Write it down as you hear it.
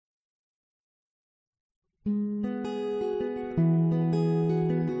One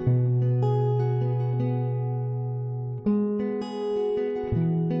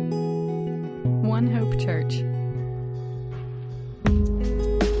Hope Church.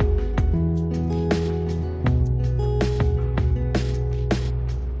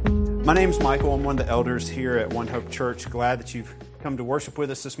 My name's Michael. I'm one of the elders here at One Hope Church. Glad that you've come to worship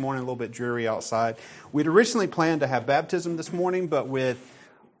with us this morning. A little bit dreary outside. We'd originally planned to have baptism this morning, but with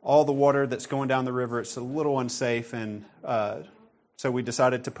all the water that's going down the river, it's a little unsafe, and so we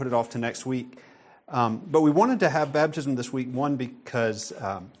decided to put it off to next week. But we wanted to have baptism this week, one, because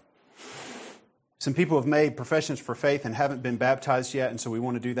some people have made professions for faith and haven't been baptized yet, and so we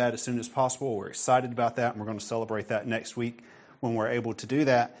want to do that as soon as possible. We're excited about that, and we're going to celebrate that next week when we're able to do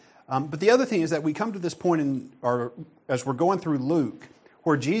that. But the other thing is that we come to this point as we're going through Luke,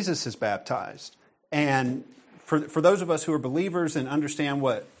 where Jesus is baptized. And for those of us who are believers and understand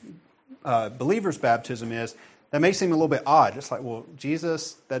what believers' baptism is, that may seem a little bit odd. It's like, well,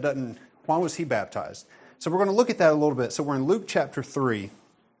 Jesus, why was he baptized? So we're going to look at that a little bit. So we're in Luke chapter 3.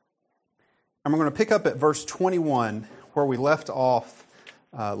 And we're going to pick up at verse 21, where we left off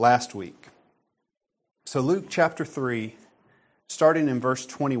last week. So Luke chapter 3, starting in verse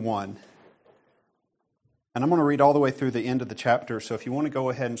 21. And I'm going to read all the way through the end of the chapter, so if you want to go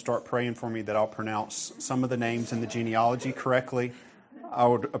ahead and start praying for me that I'll pronounce some of the names in the genealogy correctly, I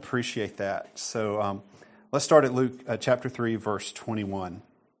would appreciate that. So let's start at Luke chapter 3, verse 21.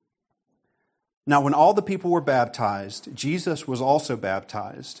 Now when all the people were baptized, Jesus was also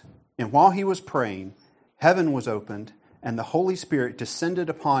baptized. And while he was praying, heaven was opened, and the Holy Spirit descended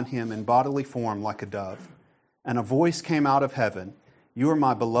upon him in bodily form like a dove. And a voice came out of heaven, "You are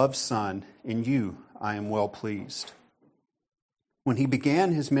my beloved Son, in you I am well pleased." When he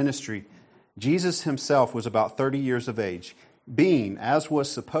began his ministry, Jesus himself was about 30 years of age, being, as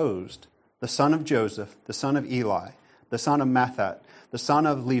was supposed, the son of Joseph, the son of Eli, the son of Matthat, the son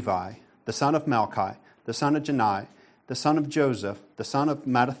of Levi, the son of Melchi, the son of Jannai, the son of Joseph, the son of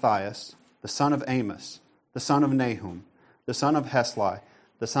Mattathias, the son of Amos, the son of Nahum, the son of Hesli,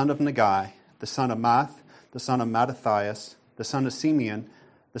 the son of Nagai, the son of Math, the son of Mattathias, the son of Simeon,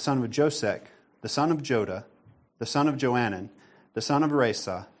 the son of Josech, the son of Joda, the son of Joanan, the son of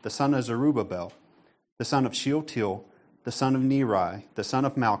Resa, the son of Zerubbabel, the son of Shealtiel, the son of Neri, the son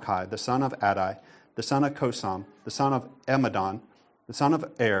of Malchi, the son of Adai, the son of Kosam, the son of Amadon, the son of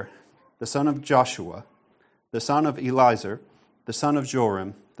Er, the son of Joshua, the son of Eliezer, the son of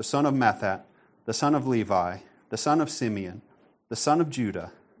Joram, the son of Matthat, the son of Levi, the son of Simeon, the son of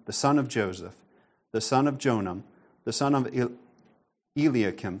Judah, the son of Joseph, the son of Jonam, the son of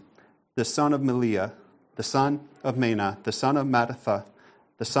Eliakim, the son of Meliah, the son of Mena, the son of Mattatha,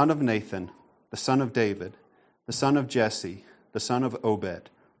 the son of Nathan, the son of David, the son of Jesse, the son of Obed,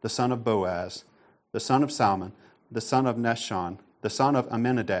 the son of Boaz, the son of Salmon, the son of Nashon, the son of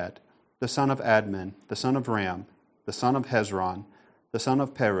Amminadab, the son of Admin, the son of Ram, the son of Hezron, the son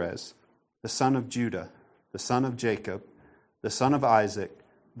of Perez, the son of Judah, the son of Jacob, the son of Isaac,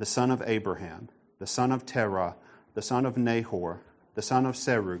 the son of Abraham, the son of Terah, the son of Nahor, the son of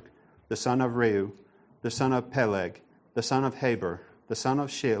Serug, the son of Reu, the son of Peleg, the son of Heber, the son of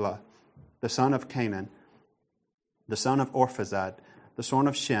Shelah, the son of Canaan, the son of Orphazad, the son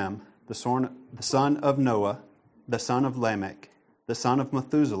of Shem, the son of Noah, the son of Lamech, the son of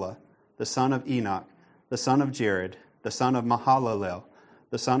Methuselah, the son of Enoch, the son of Jared, the son of Mahalalel,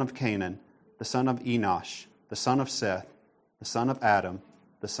 the son of Canaan, the son of Enosh, the son of Seth, the son of Adam,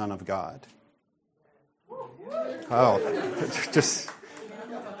 the son of God. Oh,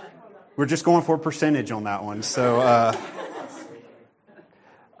 we're just going for a percentage on that one. So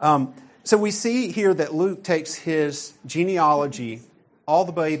we see here that Luke takes his genealogy all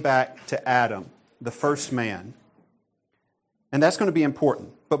the way back to Adam, the first man. And that's going to be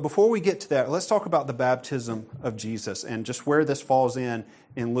important. But before we get to that, let's talk about the baptism of Jesus and just where this falls in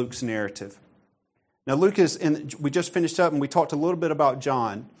Luke's narrative. Now, we just finished up and we talked a little bit about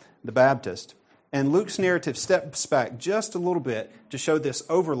John the Baptist. And Luke's narrative steps back just a little bit to show this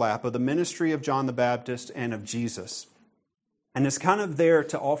overlap of the ministry of John the Baptist and of Jesus. And it's kind of there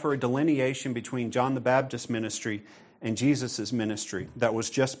to offer a delineation between John the Baptist's ministry and Jesus' ministry that was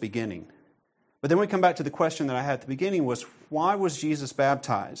just beginning. But then we come back to the question that I had at the beginning was, why was Jesus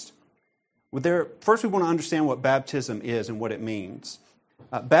baptized? First we want to understand what baptism is and what it means.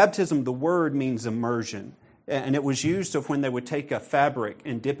 Baptism, the word means immersion. And it was used of when they would take a fabric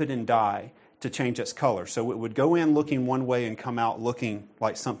and dip it in dye to change its color. So it would go in looking one way and come out looking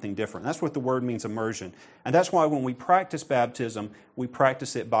like something different. That's what the word means, immersion. And that's why when we practice baptism, we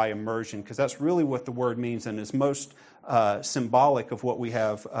practice it by immersion, because that's really what the word means and is most symbolic of what we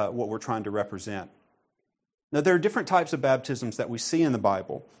have, what we're trying to represent. Now, there are different types of baptisms that we see in the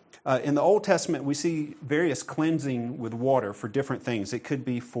Bible. In the Old Testament, we see various cleansing with water for different things. It could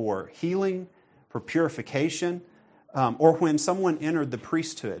be for healing, for purification, or when someone entered the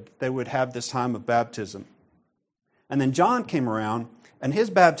priesthood, they would have this time of baptism. And then John came around, and his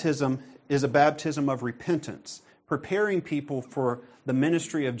baptism is a baptism of repentance, preparing people for the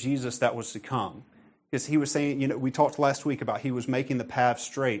ministry of Jesus that was to come. Because he was saying, we talked last week about he was making the paths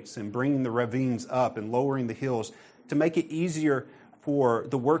straight and bringing the ravines up and lowering the hills to make it easier for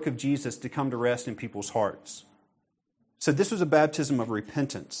the work of Jesus to come to rest in people's hearts. So this was a baptism of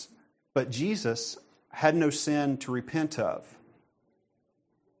repentance. But Jesus had no sin to repent of.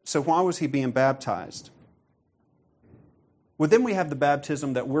 So why was he being baptized? Well, then we have the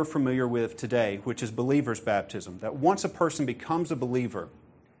baptism that we're familiar with today, which is believer's baptism. That once a person becomes a believer,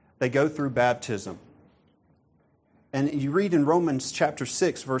 they go through baptism. And you read in Romans chapter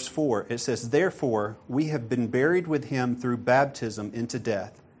 6, verse 4, it says, "Therefore we have been buried with him through baptism into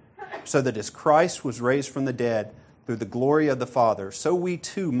death, so that as Christ was raised from the dead through the glory of the Father, so we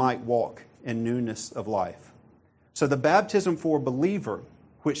too might walk in newness of life." So the baptism for a believer,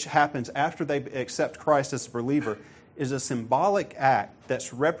 which happens after they accept Christ as a believer, is a symbolic act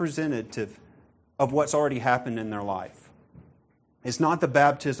that's representative of what's already happened in their life. It's not the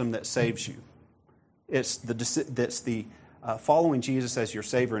baptism that saves you. It's the following Jesus as your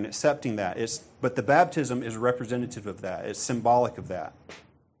Savior and accepting that. But the baptism is representative of that. It's symbolic of that.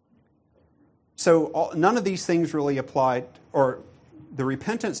 So none of these things really apply, or the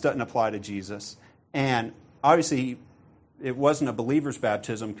repentance doesn't apply to Jesus. And obviously, it wasn't a believer's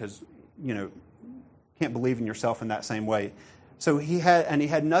baptism because, can't believe in yourself in that same way. So he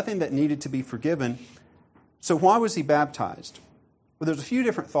had nothing that needed to be forgiven. So why was he baptized? Well, there's a few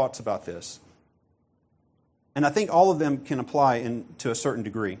different thoughts about this. And I think all of them can apply to a certain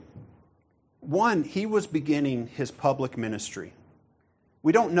degree. One, he was beginning his public ministry.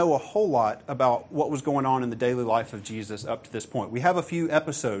 We don't know a whole lot about what was going on in the daily life of Jesus up to this point. We have a few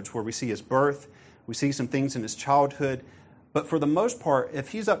episodes where we see his birth, we see some things in his childhood, but for the most part, if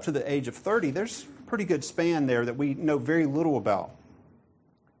he's up to the age of 30, there's a pretty good span there that we know very little about.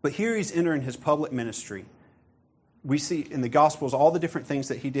 But here he's entering his public ministry. We see in the Gospels all the different things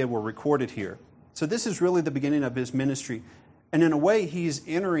that he did were recorded here. So this is really the beginning of his ministry. And in a way, he's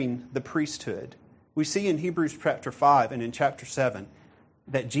entering the priesthood. We see in Hebrews chapter 5 and in chapter 7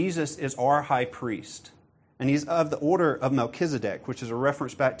 that Jesus is our high priest. And he's of the order of Melchizedek, which is a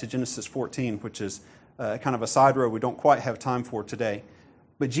reference back to Genesis 14, which is kind of a side road we don't quite have time for today.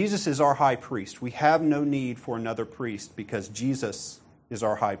 But Jesus is our high priest. We have no need for another priest because Jesus is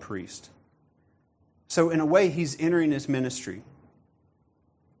our high priest. So in a way, he's entering his ministry.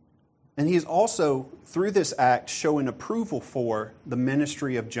 And he's also, through this act, showing approval for the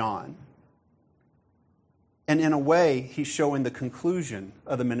ministry of John. And in a way, he's showing the conclusion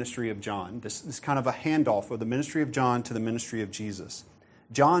of the ministry of John. This is kind of a handoff of the ministry of John to the ministry of Jesus.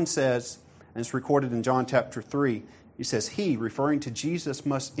 John says, and it's recorded in John chapter 3, he says, "He," referring to Jesus,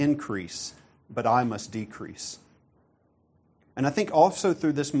 "must increase, but I must decrease." And I think also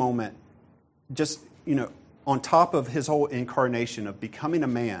through this moment, just, on top of his whole incarnation of becoming a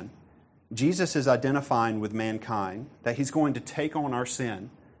man, Jesus is identifying with mankind, that he's going to take on our sin,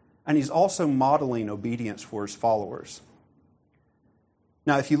 and he's also modeling obedience for his followers.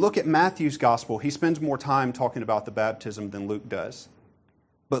 Now, if you look at Matthew's gospel, he spends more time talking about the baptism than Luke does.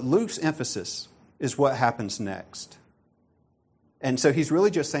 But Luke's emphasis is what happens next. And so he's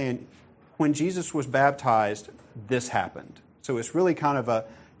really just saying, when Jesus was baptized, this happened. So it's really kind of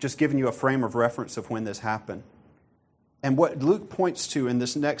just giving you a frame of reference of when this happened. And what Luke points to in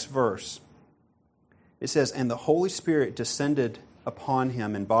this next verse, it says, "And the Holy Spirit descended upon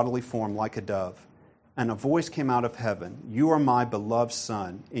him in bodily form like a dove, and a voice came out of heaven, 'You are my beloved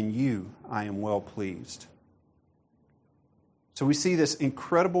Son, in you I am well pleased.'" So we see this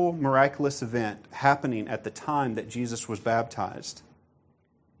incredible, miraculous event happening at the time that Jesus was baptized.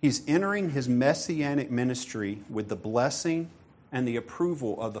 He's entering his messianic ministry with the blessing and the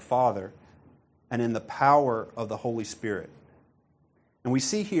approval of the Father, and in the power of the Holy Spirit. And we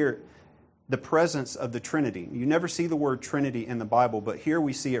see here the presence of the Trinity. You never see the word Trinity in the Bible, but here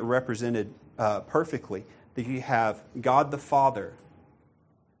we see it represented perfectly. That you have God the Father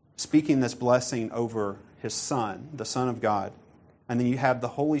speaking this blessing over his Son, the Son of God. And then you have the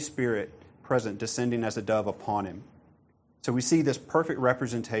Holy Spirit present, descending as a dove upon him. So we see this perfect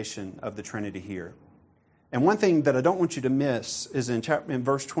representation of the Trinity here. And one thing that I don't want you to miss is in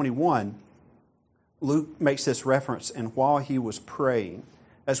verse 21, Luke makes this reference, "and while he was praying."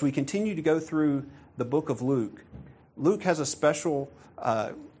 As we continue to go through the book of Luke, Luke has a special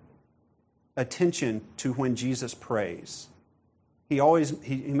attention to when Jesus prays. He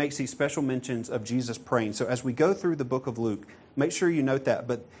makes these special mentions of Jesus praying. So as we go through the book of Luke, make sure you note that.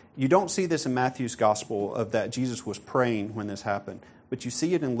 But you don't see this in Matthew's gospel of that Jesus was praying when this happened. But you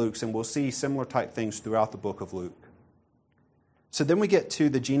see it in Luke's, and we'll see similar type things throughout the book of Luke. So then we get to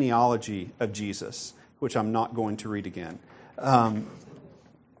the genealogy of Jesus, which I'm not going to read again. We're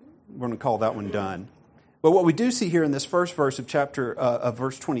going to call that one done. But what we do see here in this first verse of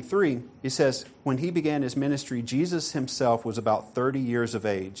verse 23, it says, when he began his ministry, Jesus himself was about 30 years of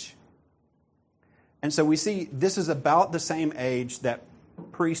age. And so we see this is about the same age that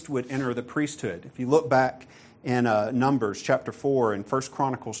priest would enter the priesthood. If you look back in Numbers chapter 4 and 1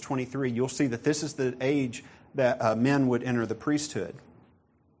 Chronicles 23, you'll see that this is the age that men would enter the priesthood.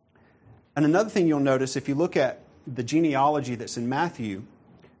 And another thing you'll notice, if you look at the genealogy that's in Matthew,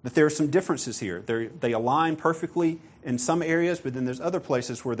 that there are some differences here. They align perfectly in some areas, but then there's other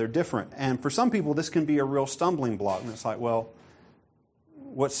places where they're different. And for some people, this can be a real stumbling block. And it's like, well,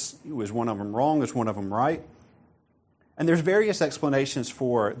 is one of them wrong? Is one of them right? And there's various explanations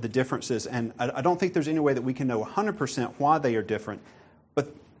for the differences, and I don't think there's any way that we can know 100% why they are different.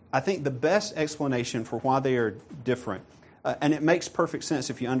 But I think the best explanation for why they are different, and it makes perfect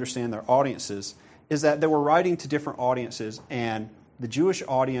sense if you understand their audiences, is that they were writing to different audiences, and the Jewish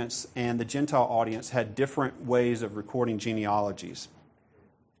audience and the Gentile audience had different ways of recording genealogies.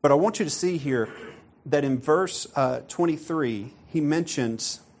 But I want you to see here that in verse 23, he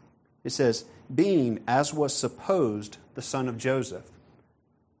mentions, it says, being, as was supposed, the son of Joseph.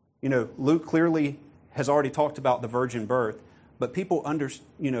 You know, Luke clearly has already talked about the virgin birth, but people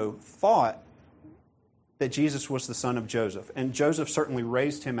thought that Jesus was the son of Joseph. And Joseph certainly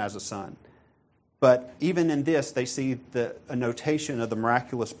raised him as a son. But even in this, they see a notation of the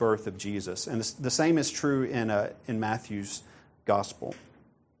miraculous birth of Jesus. And the same is true in Matthew's gospel.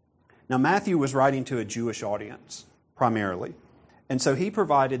 Now, Matthew was writing to a Jewish audience, primarily. And so he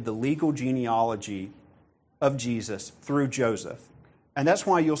provided the legal genealogy of Jesus through Joseph. And that's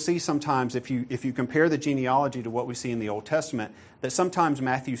why you'll see sometimes, if you compare the genealogy to what we see in the Old Testament, that sometimes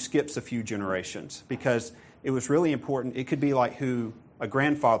Matthew skips a few generations because it was really important. It could be like who a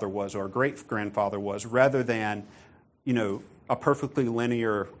grandfather was or a great-grandfather was, rather than, a perfectly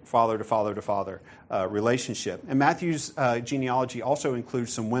linear father-to-father-to-father relationship. And Matthew's genealogy also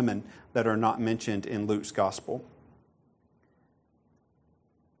includes some women that are not mentioned in Luke's gospel.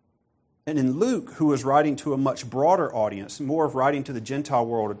 And in Luke, who was writing to a much broader audience, more of writing to the Gentile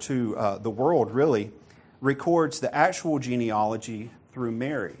world or to the world really, records the actual genealogy through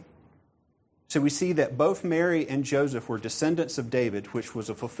Mary. So we see that both Mary and Joseph were descendants of David, which was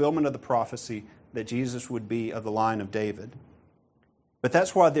a fulfillment of the prophecy that Jesus would be of the line of David. But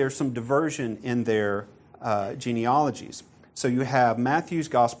that's why there's some diversion in their genealogies. So you have Matthew's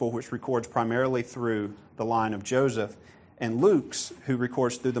gospel, which records primarily through the line of Joseph, and Luke's, who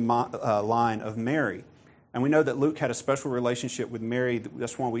records through the line of Mary. And we know that Luke had a special relationship with Mary.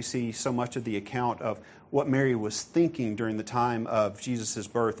 That's why we see so much of the account of what Mary was thinking during the time of Jesus'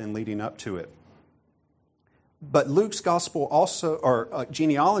 birth and leading up to it. But Luke's gospel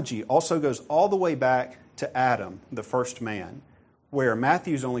genealogy also goes all the way back to Adam, the first man, where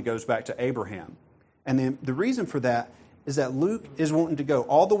Matthew's only goes back to Abraham. And then the reason for that is that Luke is wanting to go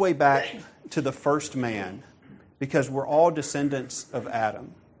all the way back to the first man, because we're all descendants of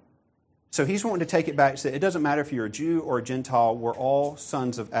Adam. So he's wanting to take it back and say, it doesn't matter if you're a Jew or a Gentile, we're all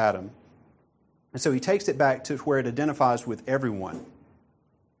sons of Adam. And so he takes it back to where it identifies with everyone.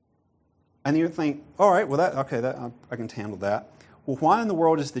 And you think, all right, I can handle that. Well, why in the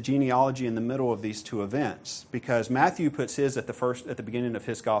world is the genealogy in the middle of these two events? Because Matthew puts his at the beginning of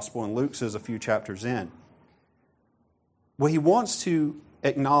his gospel, and Luke's is a few chapters in. Well, he wants to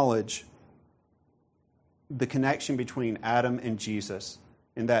acknowledge the connection between Adam and Jesus,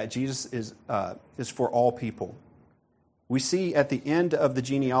 in that Jesus is for all people. We see at the end of the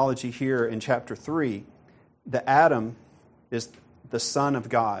genealogy here in chapter 3 that Adam is the Son of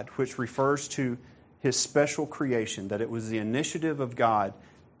God, which refers to his special creation, that it was the initiative of God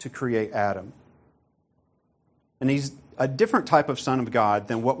to create Adam. And he's a different type of Son of God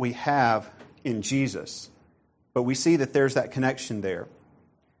than what we have in Jesus. But we see that there's that connection there.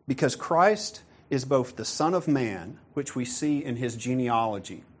 Because Christ is both the Son of Man, which we see in his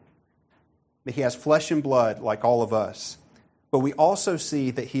genealogy, that he has flesh and blood like all of us. But we also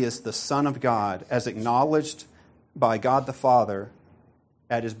see that he is the Son of God, as acknowledged by God the Father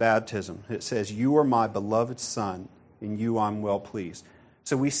at his baptism. It says, "You are my beloved Son, in you I'm well pleased."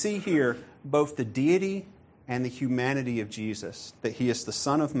 So we see here both the deity and the humanity of Jesus, that he is the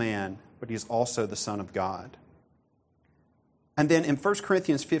Son of Man, but he is also the Son of God. And then in 1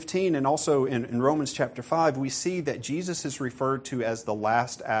 Corinthians 15 and also in Romans chapter 5, we see that Jesus is referred to as the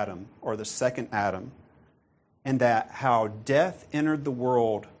last Adam or the second Adam, and that how death entered the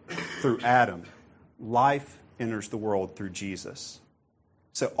world through Adam, life enters the world through Jesus.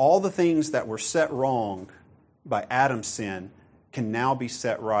 So all the things that were set wrong by Adam's sin can now be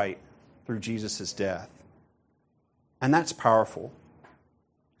set right through Jesus' death. And that's powerful.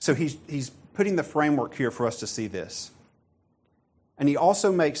 So he's putting the framework here for us to see this. And he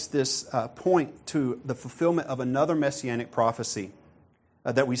also makes this point to the fulfillment of another messianic prophecy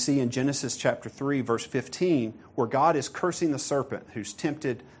that we see in Genesis chapter 3, verse 15, where God is cursing the serpent who's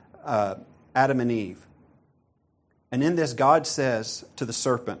tempted Adam and Eve. And in this, God says to the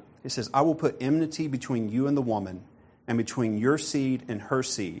serpent, He says, I will put enmity between you and the woman, and between your seed and her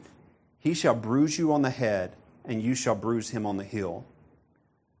seed. He shall bruise you on the head, and you shall bruise him on the heel.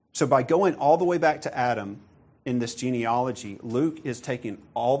 So by going all the way back to Adam in this genealogy, Luke is taking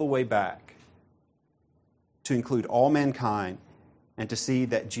all the way back to include all mankind and to see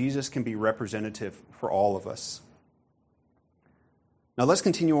that Jesus can be representative for all of us. Now let's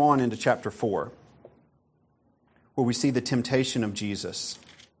continue on into chapter 4, where we see the temptation of Jesus.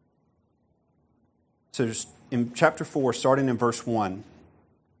 So in chapter 4, starting in verse 1,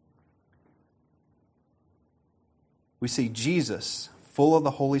 we see Jesus, full of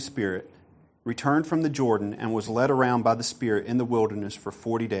the Holy Spirit, returned from the Jordan and was led around by the Spirit in the wilderness for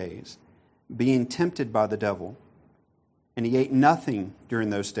 40 days, being tempted by the devil. And he ate nothing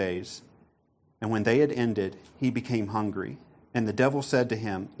during those days. And when they had ended, he became hungry. And the devil said to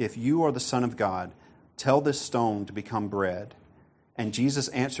him, If you are the Son of God, tell this stone to become bread. And Jesus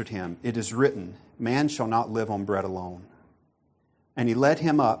answered him, It is written, Man shall not live on bread alone. And he led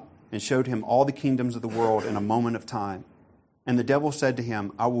him up and showed him all the kingdoms of the world in a moment of time. And the devil said to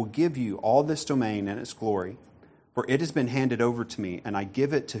him, I will give you all this domain and its glory, for it has been handed over to me, and I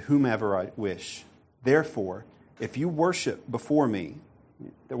give it to whomever I wish. Therefore, if you worship before me,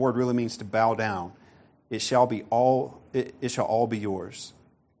 the word really means to bow down, it shall all be yours.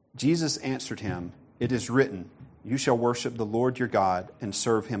 Jesus answered him, It is written, You shall worship the Lord your God and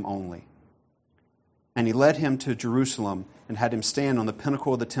serve him only. And he led him to Jerusalem and had him stand on the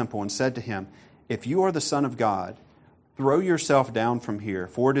pinnacle of the temple and said to him, If you are the Son of God, throw yourself down from here,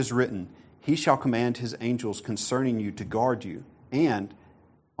 for it is written, He shall command His angels concerning you to guard you, and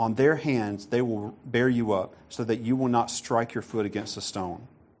on their hands they will bear you up, so that you will not strike your foot against a stone.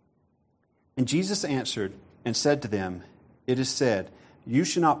 And Jesus answered and said to them, It is said, You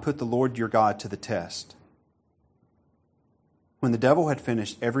shall not put the Lord your God to the test. When the devil had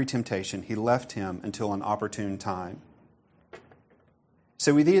finished every temptation, he left him until an opportune time.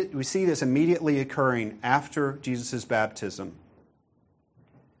 So we see this immediately occurring after Jesus' baptism.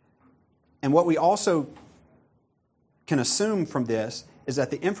 And what we also can assume from this is that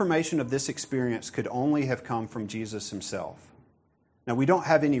the information of this experience could only have come from Jesus himself. Now, we don't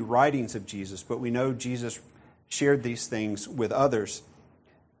have any writings of Jesus, but we know Jesus shared these things with others.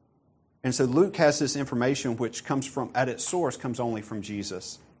 And so Luke has this information which comes from, at its source, comes only from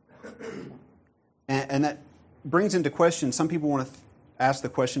Jesus. And that brings into question, some people want to ask the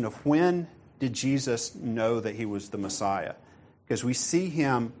question of when did Jesus know that he was the Messiah? Because we see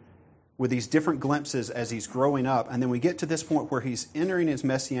him with these different glimpses as he's growing up, and then we get to this point where he's entering his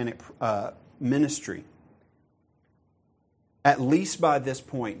messianic ministry. At least by this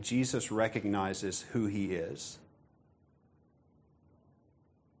point, Jesus recognizes who he is.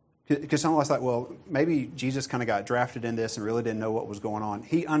 Because some of us thought, well, maybe Jesus kind of got drafted in this and really didn't know what was going on.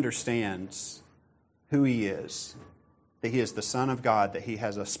 He understands who he is, that he is the Son of God, that he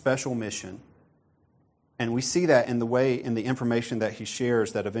has a special mission. And we see that in the information that he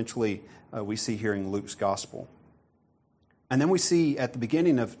shares that eventually we see here in Luke's gospel. And then we see at the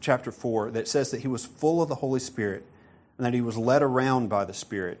beginning of chapter 4 that it says that he was full of the Holy Spirit and that he was led around by the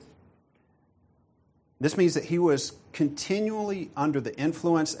Spirit. This means that he was continually under the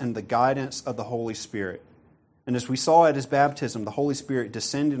influence and the guidance of the Holy Spirit. And as we saw at his baptism, the Holy Spirit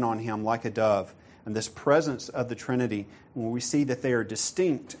descended on him like a dove. And this presence of the Trinity, when we see that they are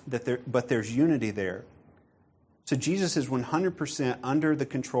distinct, but there's unity there. So Jesus is 100% under the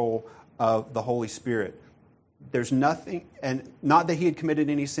control of the Holy Spirit. There's nothing, and not that he had committed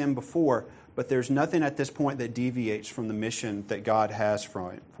any sin before, but there's nothing at this point that deviates from the mission that God has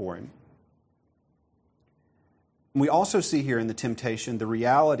for him. We also see here in the temptation the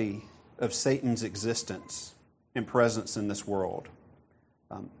reality of Satan's existence and presence in this world.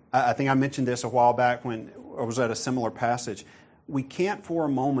 I think I mentioned this a while back when I was at a similar passage. We can't for a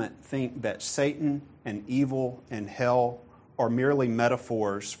moment think that Satan and evil and hell are merely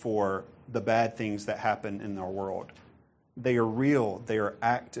metaphors for the bad things that happen in our world. They are real. They are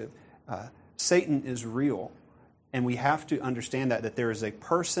active. Satan is real. And we have to understand that there is a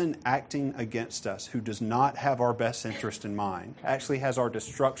person acting against us who does not have our best interest in mind, actually has our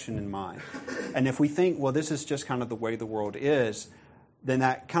destruction in mind. And if we think, well, this is just kind of the way the world is, then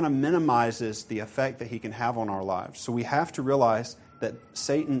that kind of minimizes the effect that he can have on our lives. So we have to realize that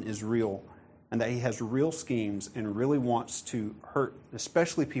Satan is real and that he has real schemes and really wants to hurt,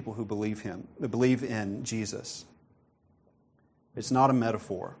 especially people who believe in Jesus. It's not a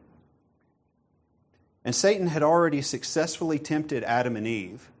metaphor. And Satan had already successfully tempted Adam and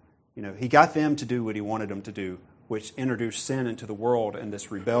Eve. He got them to do what he wanted them to do, which introduced sin into the world and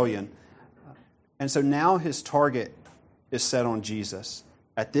this rebellion. And so now his target is set on Jesus.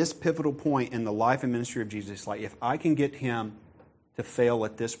 At this pivotal point in the life and ministry of Jesus, like, if I can get him to fail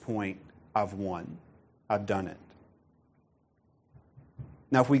at this point, I've won. I've done it.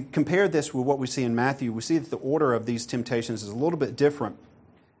 Now, if we compare this with what we see in Matthew, we see that the order of these temptations is a little bit different.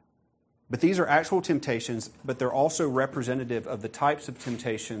 But these are actual temptations, but they're also representative of the types of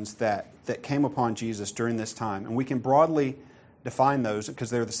temptations that came upon Jesus during this time. And we can broadly define those because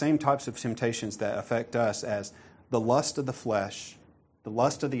they're the same types of temptations that affect us as the lust of the flesh, the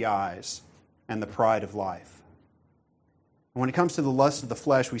lust of the eyes, and the pride of life. And when it comes to the lust of the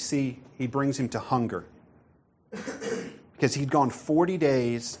flesh, we see he brings him to hunger. Because he'd gone 40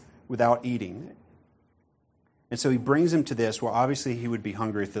 days without eating. And so he brings him to this. Well, obviously he would be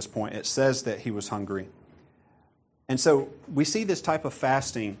hungry at this point. It says that he was hungry. And so we see this type of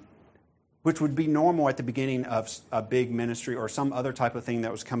fasting, which would be normal at the beginning of a big ministry or some other type of thing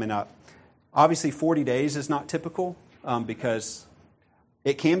that was coming up. Obviously 40 days is not typical because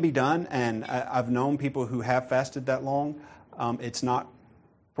it can be done. And I've known people who have fasted that long. It's not,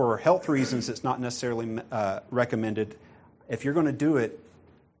 for health reasons, it's not necessarily recommended. If you're going to do it,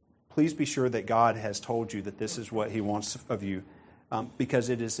 please be sure that God has told you that this is what he wants of you, because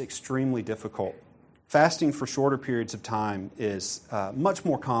it is extremely difficult. Fasting for shorter periods of time is much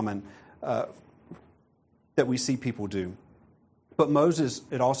more common that we see people do. But Moses,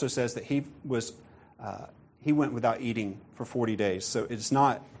 it also says that he went without eating for 40 days. So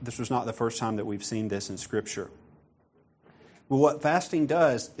this was not the first time that we've seen this in Scripture. Well, what fasting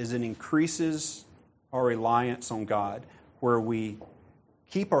does is it increases our reliance on God, where we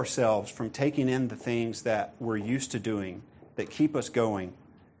keep ourselves from taking in the things that we're used to doing, that keep us going.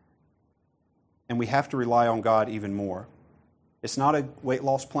 And we have to rely on God even more. It's not a weight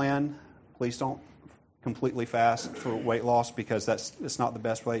loss plan. Please don't completely fast for weight loss, because it's not the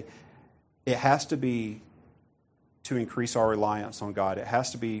best way. It has to be to increase our reliance on God. It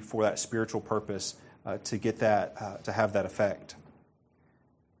has to be for that spiritual purpose to get that, to have that effect.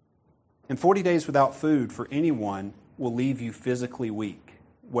 And 40 days without food for anyone will leave you physically weak,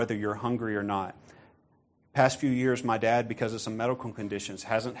 whether you're hungry or not. Past few years, my dad, because of some medical conditions,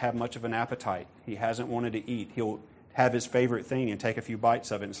 hasn't had much of an appetite. He hasn't wanted to eat. He'll have his favorite thing and take a few bites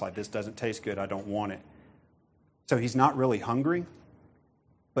of it, and it's like, this doesn't taste good, I don't want it. So he's not really hungry,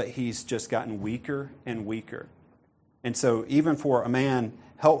 but he's just gotten weaker and weaker. And so even for a man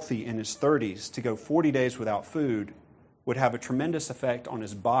healthy in his 30s to go 40 days without food would have a tremendous effect on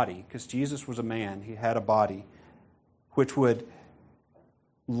his body, because Jesus was a man, he had a body, which would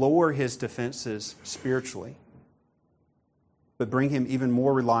lower his defenses spiritually, but bring him even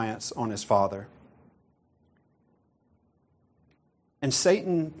more reliance on his Father. And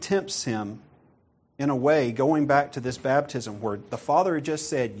Satan tempts him in a way, going back to this baptism where the Father had just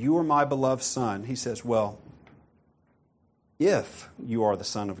said, "You are my beloved Son." He says, well, if you are the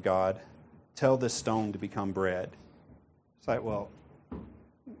Son of God, tell this stone to become bread. It's like, well,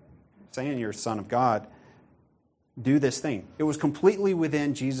 saying you're a Son of God, do this thing. It was completely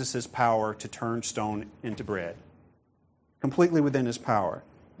within Jesus' power to turn stone into bread. Completely within his power.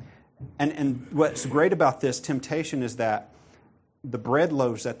 And what's great about this temptation is that the bread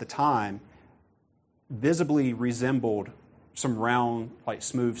loaves at the time visibly resembled some round, like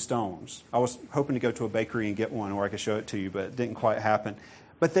smooth stones. I was hoping to go to a bakery and get one where I could show it to you, but it didn't quite happen.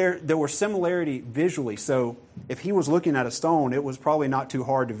 But there were similarity visually. So if he was looking at a stone, it was probably not too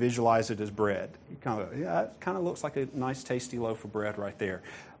hard to visualize it as bread. It kind of looks like a nice, tasty loaf of bread right there.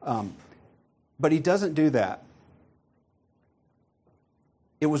 But he doesn't do that.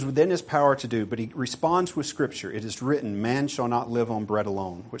 It was within his power to do, but he responds with Scripture. It is written, "Man shall not live on bread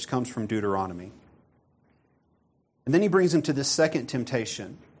alone," which comes from Deuteronomy. And then he brings him to this second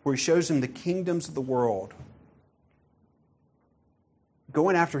temptation, where he shows him the kingdoms of the world,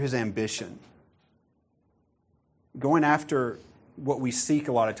 going after his ambition, going after what we seek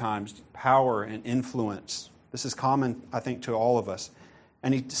a lot of times, power and influence. This is common, I think, to all of us.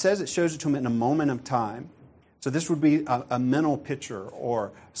 And he says it shows it to him in a moment of time. So this would be a mental picture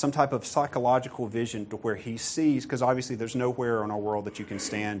or some type of psychological vision to where he sees, because obviously there's nowhere in our world that you can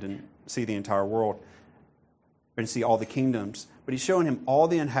stand and see the entire world and see all the kingdoms. But he's showing him all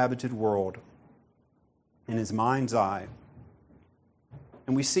the inhabited world in his mind's eye.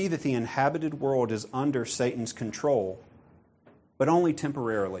 And we see that the inhabited world is under Satan's control, but only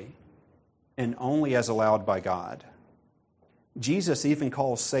temporarily and only as allowed by God. Jesus even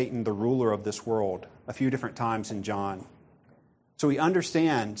calls Satan the ruler of this world a few different times in John. So he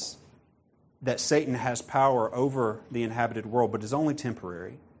understands that Satan has power over the inhabited world, but is only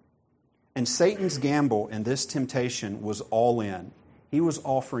temporary. And Satan's gamble in this temptation was all in. He was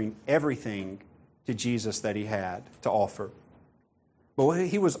offering everything to Jesus that he had to offer. But what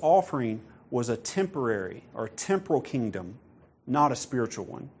he was offering was a temporary or temporal kingdom, not a spiritual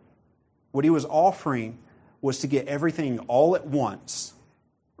one. What he was offering was to get everything all at once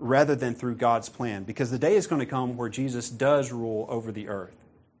rather than through God's plan. Because the day is going to come where Jesus does rule over the earth.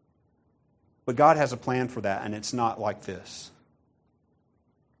 But God has a plan for that, and it's not like this.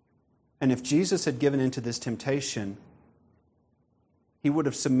 And if Jesus had given into this temptation, he would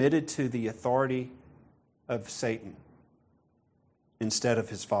have submitted to the authority of Satan instead of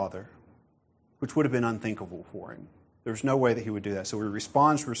his Father, which would have been unthinkable for him. There's no way that he would do that. So he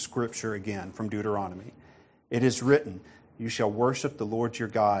responds with Scripture again from Deuteronomy. It is written, "You shall worship the Lord your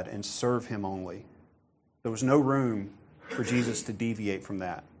God and serve him only." There was no room for Jesus to deviate from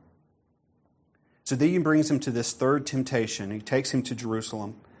that. So then he brings him to this third temptation. He takes him to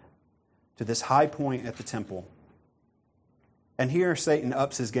Jerusalem, to this high point at the temple. And here Satan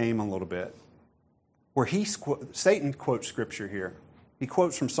ups his game a little bit. Where Satan quotes Scripture here. He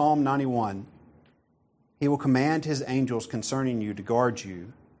quotes from Psalm 91. "He will command his angels concerning you to guard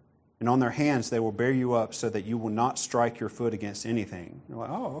you, and on their hands they will bear you up so that you will not strike your foot against anything." You're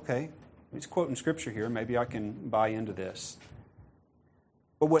like, oh, okay. He's quoting Scripture here. Maybe I can buy into this.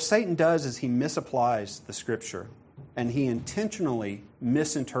 But what Satan does is he misapplies the Scripture, and he intentionally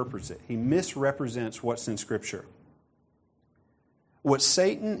misinterprets it. He misrepresents what's in Scripture. What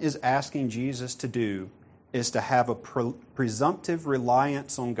Satan is asking Jesus to do is to have a presumptive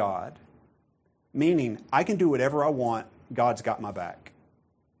reliance on God, meaning I can do whatever I want, God's got my back.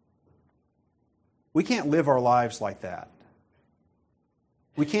 We can't live our lives like that.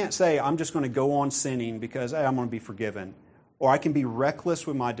 We can't say, I'm just going to go on sinning because I'm going to be forgiven. Or I can be reckless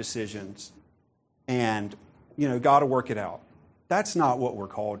with my decisions and, God will work it out. That's not what we're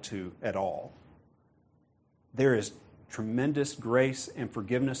called to at all. There is tremendous grace and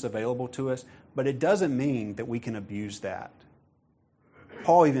forgiveness available to us, but it doesn't mean that we can abuse that.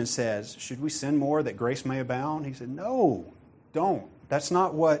 Paul even says, should we sin more that grace may abound? He said, no, don't. That's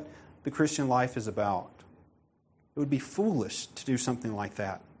not what the Christian life is about. It would be foolish to do something like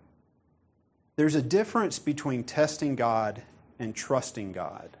that. There's a difference between testing God and trusting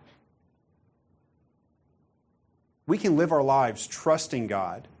God. We can live our lives trusting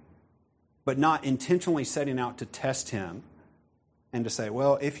God, but not intentionally setting out to test Him and to say,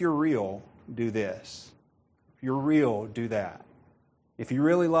 well, if you're real, do this. If you're real, do that. If you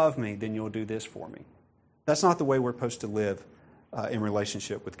really love me, then you'll do this for me. That's not the way we're supposed to live in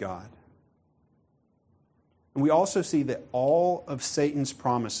relationship with God. And we also see that all of Satan's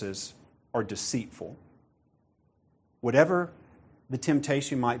promises are deceitful. Whatever the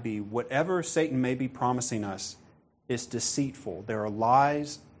temptation might be, whatever Satan may be promising us, is deceitful. There are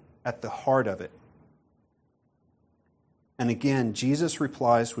lies at the heart of it. And again, Jesus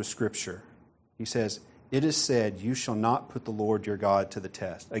replies with Scripture. He says, "It is said, you shall not put the Lord your God to the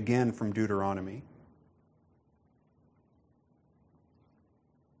test." Again from Deuteronomy.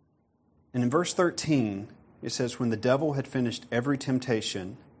 And in verse 13, it says, "When the devil had finished every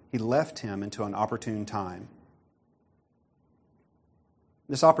temptation, he left him until an opportune time."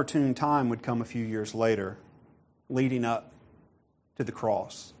 This opportune time would come a few years later, leading up to the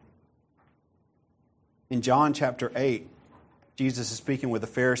cross. In John chapter 8, Jesus is speaking with the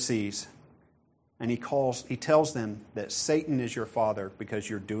Pharisees, and he tells them that Satan is your father because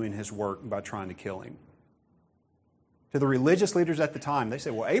you're doing his work by trying to kill him. To the religious leaders at the time, they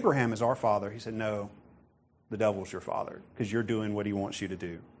said, well, Abraham is our father. He said, no, the devil's your father because you're doing what he wants you to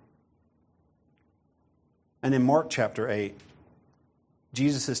do. And in Mark chapter 8,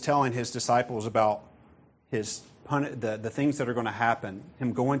 Jesus is telling his disciples about the things that are going to happen,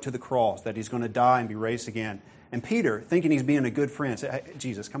 him going to the cross, that he's going to die and be raised again. And Peter, thinking he's being a good friend, said, hey,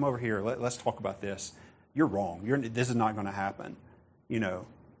 Jesus, come over here. Let's talk about this. You're wrong. This is not going to happen.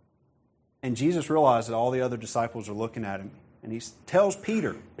 And Jesus realized that all the other disciples are looking at him. And he tells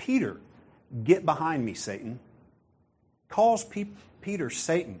Peter, get behind me, Satan. Calls Peter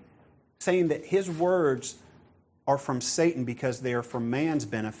Satan, saying that his words are from Satan because they are for man's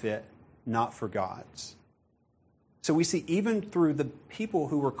benefit, not for God's. So we see even through the people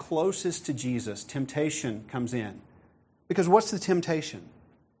who were closest to Jesus, temptation comes in. Because what's the temptation?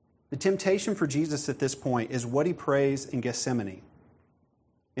 The temptation for Jesus at this point is what he prays in Gethsemane.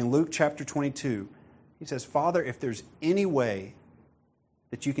 In Luke chapter 22, he says, Father, if there's any way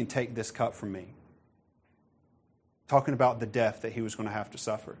that you can take this cup from me. Talking about the death that he was going to have to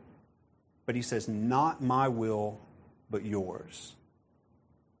suffer. But he says, not my will, but yours.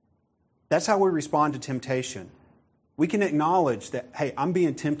 That's how we respond to temptation. We can acknowledge that, hey, I'm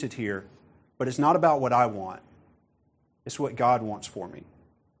being tempted here, but it's not about what I want. It's what God wants for me.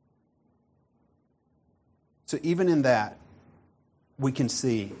 So even in that, we can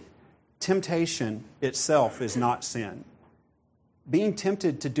see temptation itself is not sin. Being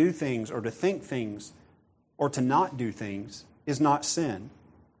tempted to do things or to think things or to not do things is not sin.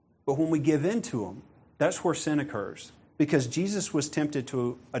 But when we give in to them, that's where sin occurs. Because Jesus was tempted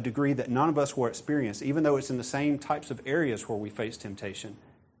to a degree that none of us will experience, even though it's in the same types of areas where we face temptation.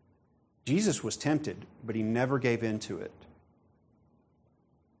 Jesus was tempted, but he never gave in to it.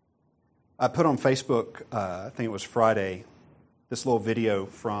 I put on Facebook, I think it was Friday, this little video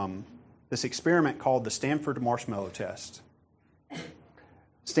from this experiment called the Stanford Marshmallow Test.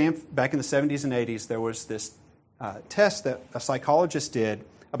 Back in the 70s and 80s, there was this test that a psychologist did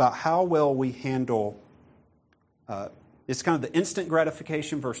about how well we handle it's kind of the instant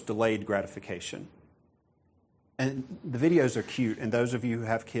gratification versus delayed gratification. And the videos are cute, and those of you who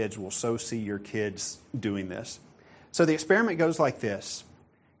have kids will so see your kids doing this. So the experiment goes like this.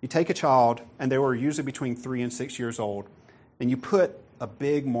 You take a child, and they were usually between 3 and 6 years old, and you put a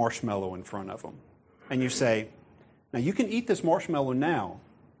big marshmallow in front of them. And you say, now you can eat this marshmallow now,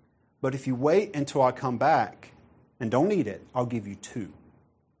 but if you wait until I come back and don't eat it, I'll give you 2.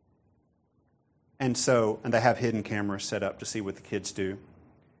 And they have hidden cameras set up to see what the kids do.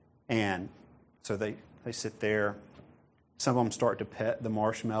 And so they sit there. Some of them start to pet the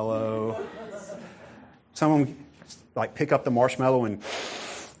marshmallow. Some of them pick up the marshmallow and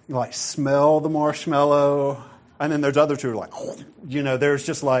smell the marshmallow. And then there's others who are there's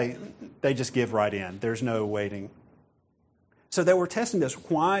just they just give right in. There's no waiting. So they were testing this.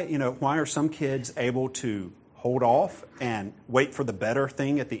 Why are some kids able to hold off and wait for the better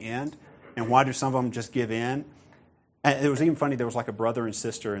thing at the end? And why do some of them just give in? And it was even funny, there was a brother and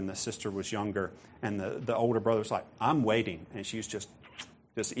sister, and the sister was younger, and the older brother was like, I'm waiting. And she was just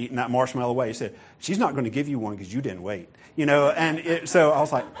eating that marshmallow away. He said, she's not going to give you one because you didn't wait. So I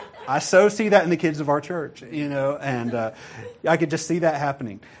was like, I so see that in the kids of our church, and I could just see that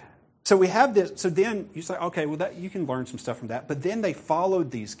happening. So we have this, so then you say, okay, well, you can learn some stuff from that. But then they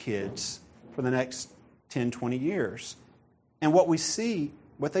followed these kids for the next 10, 20 years. And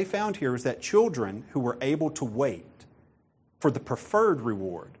what they found here is that children who were able to wait for the preferred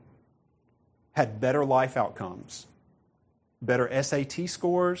reward had better life outcomes, better SAT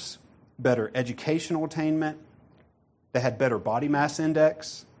scores, better educational attainment, they had better body mass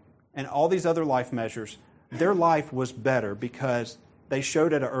index, and all these other life measures. Their life was better because they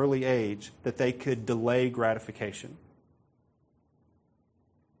showed at an early age that they could delay gratification.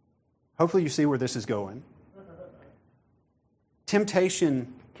 Hopefully you see where this is going.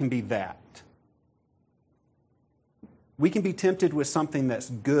 Temptation can be that. We can be tempted with something that's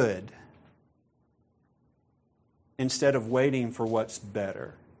good instead of waiting for what's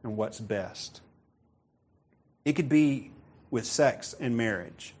better and what's best. It could be with sex and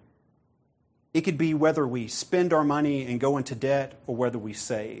marriage. It could be whether we spend our money and go into debt or whether we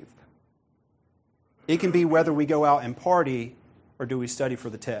save. It can be whether we go out and party or do we study for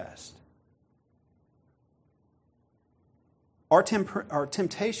the test. Our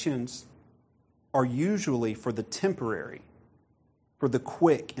temptations are usually for the temporary, for the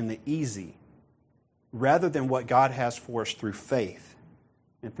quick and the easy, rather than what God has for us through faith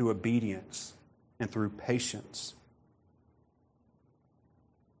and through obedience and through patience.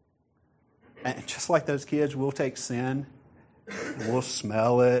 And just like those kids, we'll take sin, and we'll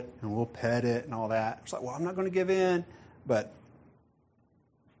smell it, and we'll pet it and all that. It's like, well, I'm not going to give in. But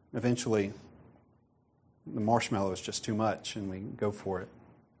eventually, the marshmallow is just too much, and we go for it.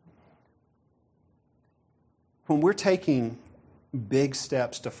 When we're taking big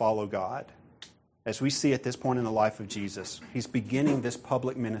steps to follow God, as we see at this point in the life of Jesus, he's beginning this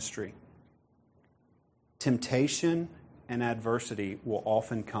public ministry. Temptation and adversity will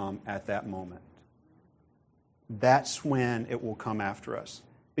often come at that moment. That's when it will come after us.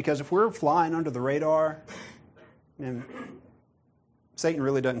 Because if we're flying under the radar, then Satan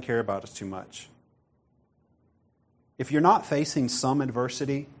really doesn't care about us too much. If you're not facing some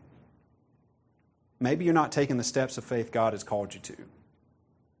adversity, maybe you're not taking the steps of faith God has called you to.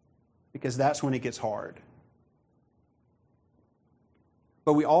 Because that's when it gets hard.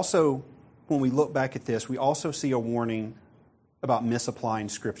 But we also, when we look back at this, we also see a warning about misapplying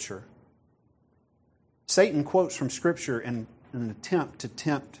Scripture. Satan quotes from Scripture in an attempt to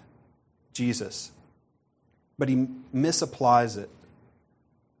tempt Jesus, but he misapplies it.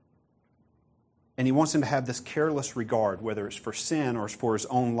 And he wants him to have this careless regard, whether it's for sin or it's for his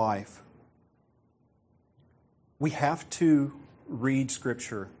own life. We have to read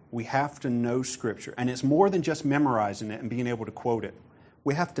Scripture. We have to know Scripture. And it's more than just memorizing it and being able to quote it.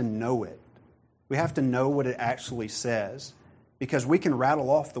 We have to know it. We have to know what it actually says, because we can rattle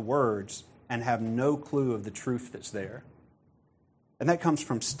off the words and have no clue of the truth that's there. And that comes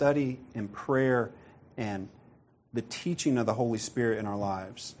from study and prayer and the teaching of the Holy Spirit in our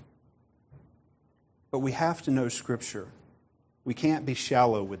lives. But we have to know Scripture. We can't be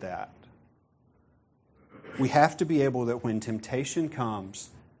shallow with that. We have to be able that when temptation comes,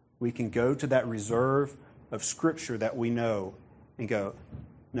 we can go to that reserve of Scripture that we know and go,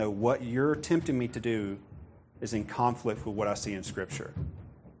 no, what you're tempting me to do is in conflict with what I see in Scripture.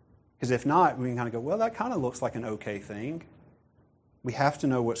 Because if not, we can kind of go, well, that kind of looks like an okay thing. We have to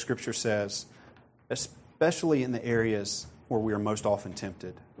know what Scripture says, especially in the areas where we are most often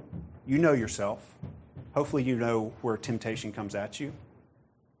tempted. You know yourself. Hopefully you know where temptation comes at you.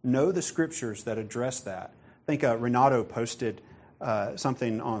 Know the Scriptures that address that. I think Renato posted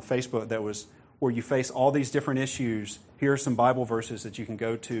something on Facebook that was where you face all these different issues. Here are some Bible verses that you can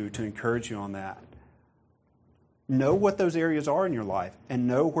go to encourage you on that. Know what those areas are in your life and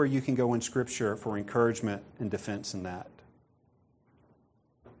know where you can go in Scripture for encouragement and defense in that.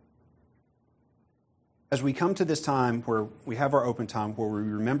 As we come to this time where we have our open time, where we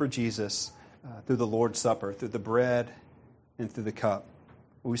remember Jesus through the Lord's Supper, through the bread and through the cup,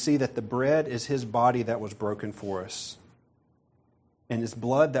 we see that the bread is His body that was broken for us, and His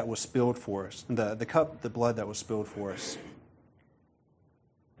blood that was spilled for us, and the cup, the blood that was spilled for us.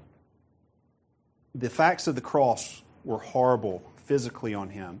 The facts of the cross were horrible physically on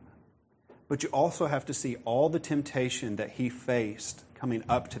Him, but you also have to see all the temptation that He faced coming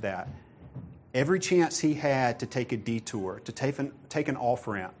up to that. Every chance He had to take a detour, to take an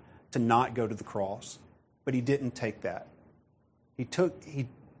off-ramp, to not go to the cross. But He didn't take that. He took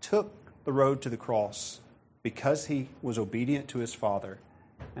the road to the cross because He was obedient to His Father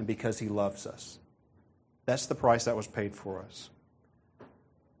and because He loves us. That's the price that was paid for us.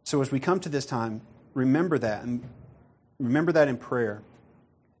 So as we come to this time, remember that, and remember that in prayer.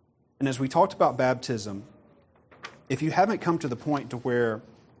 And as we talked about baptism, if you haven't come to the point to where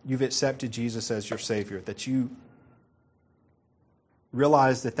you've accepted Jesus as your Savior, that you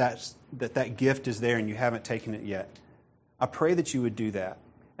realize that gift is there and you haven't taken it yet, I pray that you would do that.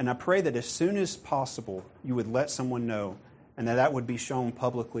 And I pray that as soon as possible, you would let someone know, and that would be shown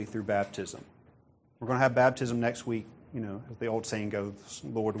publicly through baptism. We're going to have baptism next week. You know, as the old saying goes,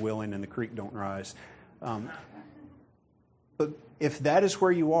 Lord willing, and the creek don't rise. But if that is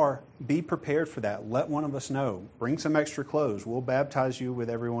where you are, be prepared for that. Let one of us know. Bring some extra clothes. We'll baptize you with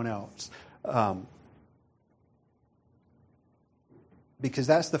everyone else. Because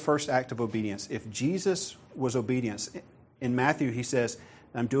that's the first act of obedience. If Jesus was obedience, in Matthew He says,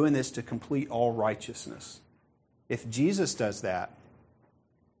 I'm doing this to complete all righteousness. If Jesus does that,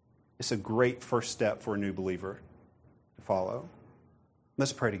 it's a great first step for a new believer to follow.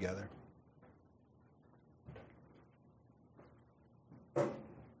 Let's pray together.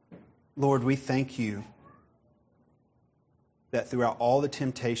 Lord, we thank You that throughout all the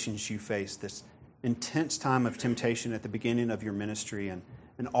temptations You faced, this intense time of temptation at the beginning of Your ministry and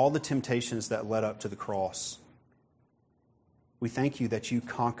all the temptations that led up to the cross, we thank You that You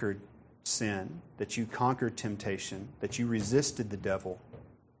conquered sin, that You conquered temptation, that You resisted the devil,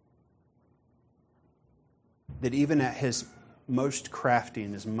 that even at His most crafty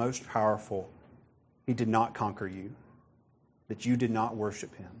and His most powerful, He did not conquer You, that You did not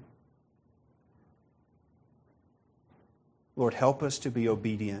worship Him. Lord, help us to be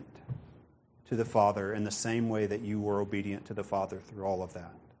obedient to the Father in the same way that You were obedient to the Father through all of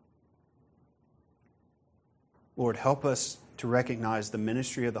that. Lord, help us to recognize the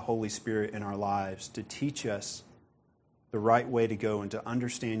ministry of the Holy Spirit in our lives, to teach us the right way to go and to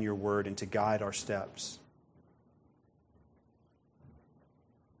understand Your word and to guide our steps.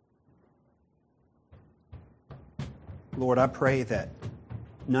 Lord, I pray that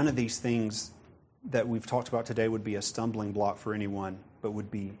none of these things that we've talked about today would be a stumbling block for anyone, but would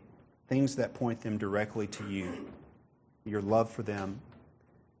be things that point them directly to You, Your love for them,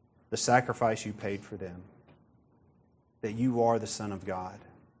 the sacrifice You paid for them, that You are the Son of God.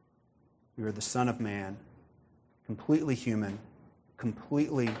 You are the Son of Man, completely human,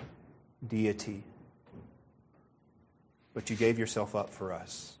 completely deity. But you gave yourself up for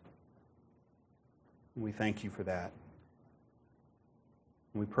us. And we thank you for that.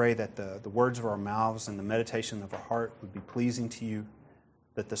 And we pray that the words of our mouths and the meditation of our heart would be pleasing to you,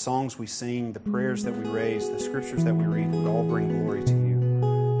 that the songs we sing, the prayers that we raise, the scriptures that we read would all bring glory to you.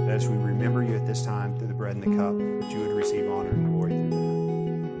 That as we remember you at this time through the bread and the cup, that you would receive honor and glory through that.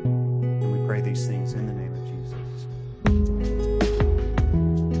 And we pray these things in the name of Jesus.